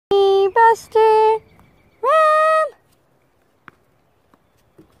Buster. Rem.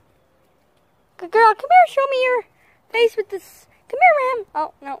 Good girl. Come here. Show me your face with this. Come here, Rem.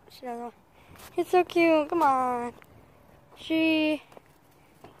 Oh, no. She doesn't want. It's so cute. Come on. She...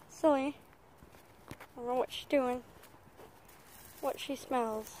 silly. I don't know what she's doing. What she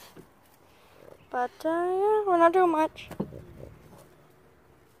smells. But, yeah, we're not doing much.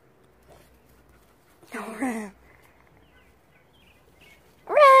 No, Rem.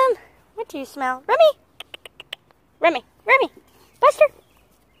 Rem! What do you smell? Remi! Remi! Remi! Buster!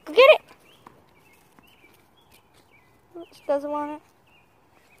 Go get it! She doesn't want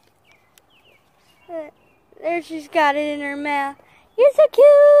it. There she's got it in her mouth. You're so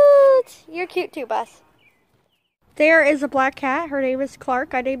cute! You're cute too, Bus. There is a black cat. Her name is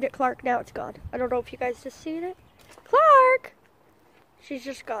Clark. I named it Clark. Now it's gone. I don't know if you guys just seen it. Clark! She's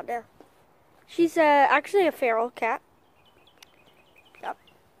just gone now. She's actually a feral cat. Yep.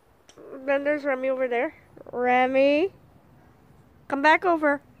 Then there's Remi over there. Remi. Come back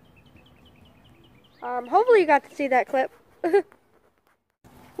over. Hopefully you got to see that clip.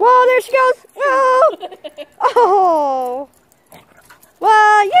 Whoa, there she goes. Whoa. Oh.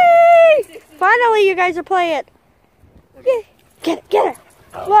 Wow, yay. Finally you guys are playing. Yay. Get her.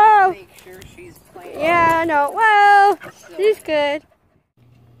 Whoa. Make sure she's playing. Yeah, I know. Whoa. She's good.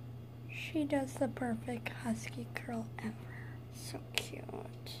 She does the perfect husky curl ever. So cute.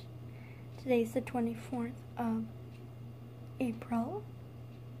 Today's the 24th of April.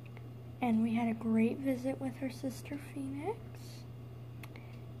 And we had a great visit with her sister Phoenix.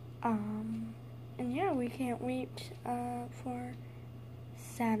 And yeah, we can't wait for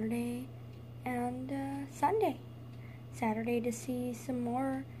Saturday and Sunday. Saturday to see some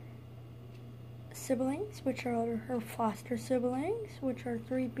more siblings, which are her foster siblings, which are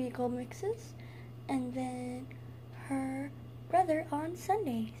 3 beagle mixes, and then her brother on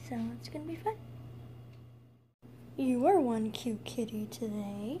Sunday, so it's gonna be fun. You are one cute kitty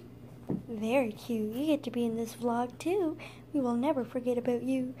today. Very cute. You get to be in this vlog too. We will never forget about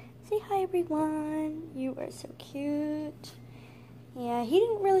you. Say hi, everyone. You are so cute. Yeah, he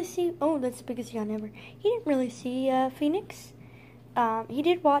didn't really see... oh, that's the biggest yawn ever. He didn't really see Phoenix. He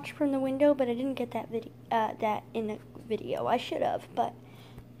did watch from the window, but I didn't get that that in the video. I should have, but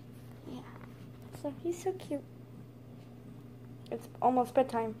yeah. So he's so cute. It's almost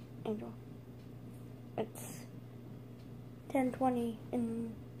bedtime, Angel. It's 10:20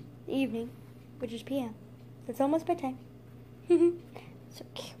 in the evening, which is PM. It's almost bedtime. So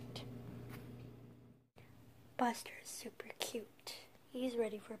cute. Buster is super cute. He's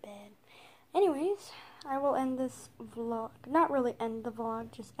ready for bed. Anyways, I will end this vlog. Not really end the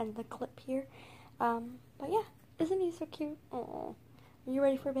vlog, just end the clip here. But yeah, isn't he so cute? Oh, are you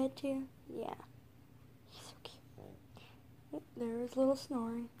ready for bed too? Yeah. He's so cute. Oh, there's little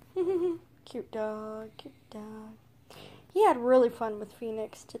snoring. Cute dog, cute dog. He had really fun with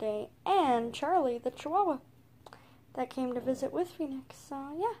Phoenix today, and Charlie, the Chihuahua, that came to visit with Phoenix.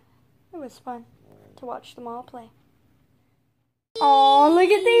 So yeah, it was fun to watch them all play. Oh, look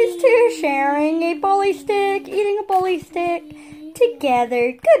at these two sharing a bully stick, eating a bully stick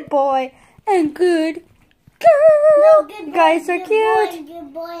together. Good boy and good girl. No, good boy, guys are cute.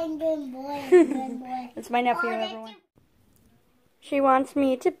 Good boy and good boy and good boy. It's my nephew, everyone. She wants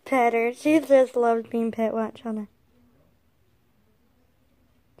me to pet her. She just loves being pet. Watch on her.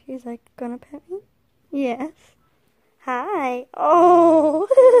 She's like, gonna pet me? Yes. Hi. Oh.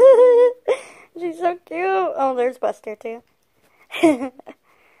 She's so cute. Oh, there's Buster too. Hi,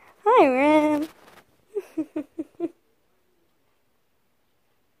 Rem.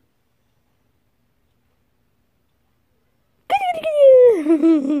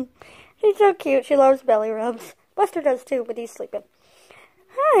 She's so cute. She loves belly rubs. Buster does too, but he's sleeping.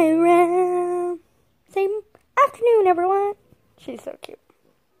 Hi, Rem. Say afternoon, everyone. She's so cute.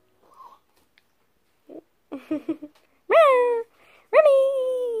 Rem.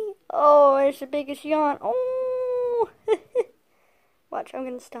 Remi. Oh, it's the biggest yawn. Oh. Watch, I'm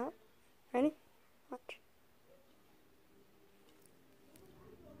gonna stop. Ready? Watch.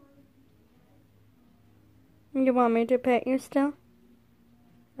 You want me to pet you still?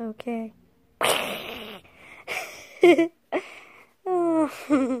 Okay. Oh.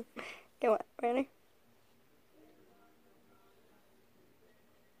 Okay, what? Ready?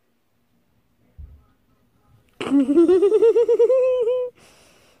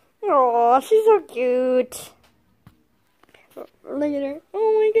 Oh, she's so cute. Look at her.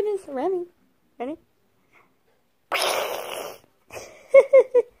 Oh my goodness, Remi. Ready?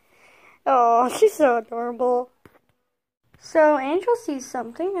 Oh, she's so adorable. So Angel sees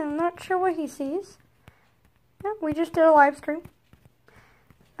something, and I'm not sure what he sees. Yeah, we just did a live stream.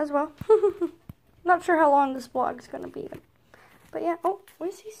 as well. Not sure how long this vlog's gonna be. But yeah, oh, what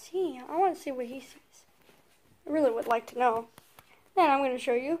does he see? I want to see what he sees. I really would like to know. Then I'm going to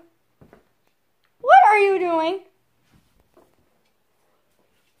show you. What are you doing?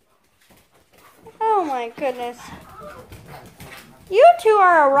 Oh my goodness. You two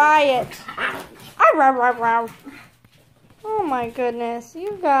are a riot. Oh my goodness,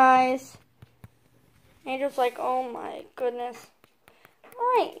 you guys. Angel's like, oh my goodness.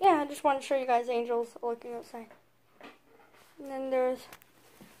 Alright, yeah, I just want to show you guys Angel's looking outside. And then there's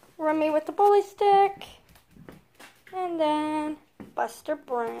Remi with the bully stick. And then Buster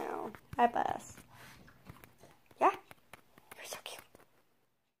Brown. Hi, Bus. Yeah? You're so cute.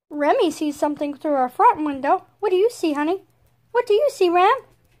 Remi sees something through our front window. What do you see, honey? What do you see, Rem?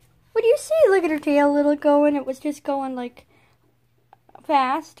 What do you see? Look at her tail, little going. It was just going, like,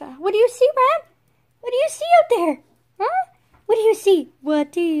 fast. What do you see, Rem? What do you see out there? Huh? What do you see?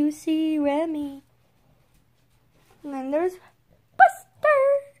 What do you see, Remi? And then there's Buster.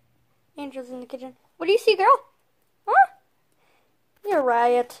 Angel's in the kitchen. What do you see, girl? Huh? You're a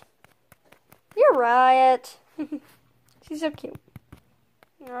riot. You're a riot. She's so cute.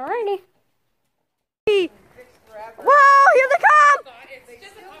 Alrighty. Whoa, here they come!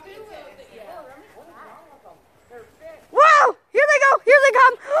 Whoa, here they go, here they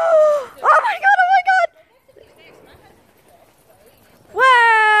come! Oh my god, oh my god!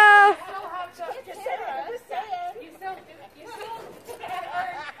 Wow!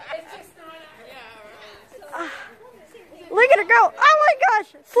 Look at her go! Oh my gosh!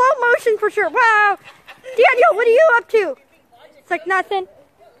 Slow motion for sure. Wow! Daniel, what are you up to? It's like nothing.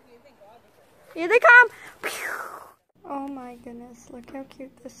 Here they come! Oh my goodness, look how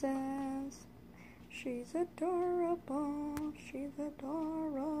cute this is. She's adorable. She's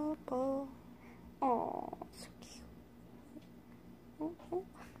adorable. Oh, so cute. Oh, oh.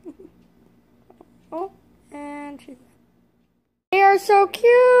 Oh, and she's... They are so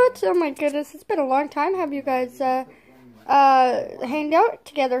cute. Oh my goodness, it's been a long time. Have you guys hanged out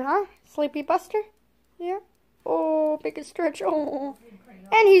together, huh? Sleepy Buster? Yeah. Oh, big stretch. Oh,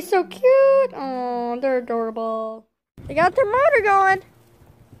 and he's so cute. Oh, they're adorable. They got their motor going.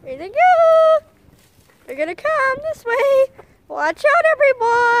 Here they go. They're gonna come this way. Watch out,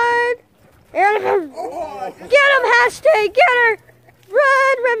 everyone. Get him, hashtag. Get her.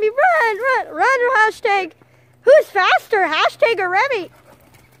 Run, Remi, run, hashtag. Who's faster, hashtag or Remi?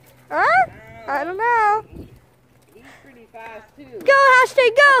 Huh? I don't know. He's pretty fast too. Go,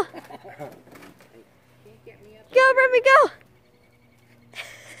 hashtag, go. Go, Remi, go.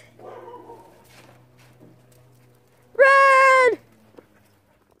 Run!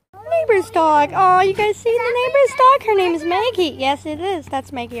 Neighbor's dog. Oh, you guys see the neighbor's dog? Her name is Maggie. Yes, it is.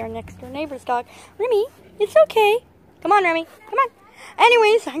 That's Maggie, our next door neighbor's dog. Remi, it's okay. Come on, Remi. Come on.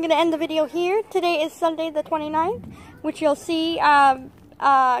 Anyways, I'm going to end the video here. Today is Sunday the 29th, which you'll see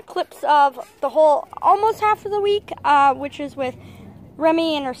clips of the whole, almost half of the week, which is with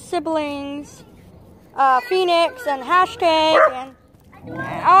Remi and her siblings, Phoenix and hashtag. And,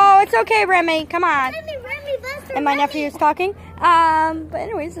 oh, it's okay, Remi. Come on. And my nephew is talking. But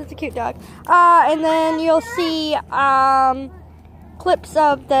anyways, it's a cute dog. And then you'll see clips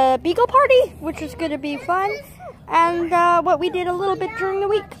of the Beagle Party, which is going to be fun. And what we did a little bit during the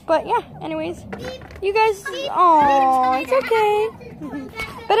week. But yeah, anyways, you guys, oh, it's okay.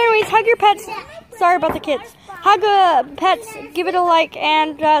 But anyways, hug your pets. Sorry about the kids. Hug pets, give it a like,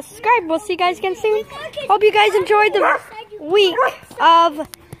 and subscribe. We'll see you guys again soon. Hope you guys enjoyed the week of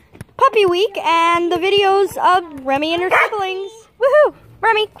Puppy Week and the videos of Remi and her siblings. Woohoo!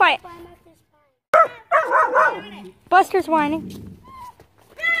 Remi, quiet. Buster's whining.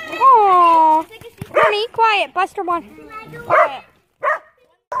 Aww. Remi, quiet. Buster won. Quiet.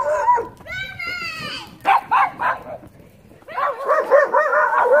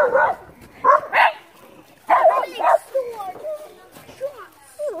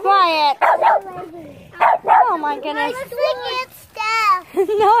 Quiet. Oh my goodness.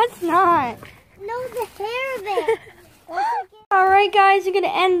 No, it's not. No, the hair of it. Alright guys, I'm going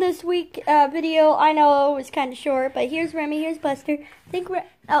to end this week video. I know it was kind of short, but here's Remi, here's Buster. I think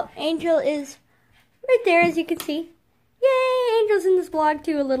Angel is right there, as you can see. Yay, Angel's in this vlog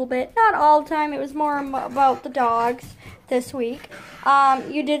too a little bit. Not all the time, it was more about the dogs this week.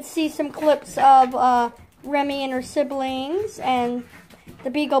 You did see some clips of Remi and her siblings and the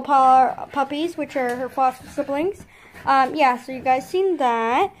Beagle puppies, which are her foster siblings. Yeah, so you guys seen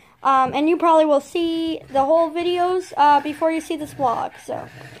that. And you probably will see the whole videos before you see this vlog. So,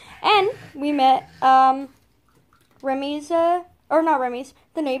 and we met Remi's, or not Remi's,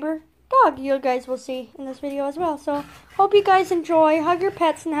 the neighbor dog you guys will see in this video as well. So, hope you guys enjoy. Hug your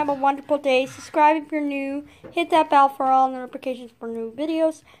pets and have a wonderful day. Subscribe if you're new. Hit that bell for all notifications for new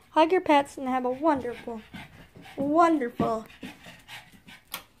videos. Hug your pets and have a wonderful, wonderful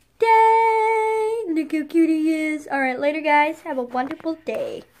day. Look how cute he is. Alright, later guys. Have a wonderful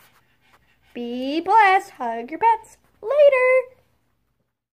day. Be blessed. Hug your pets. Later.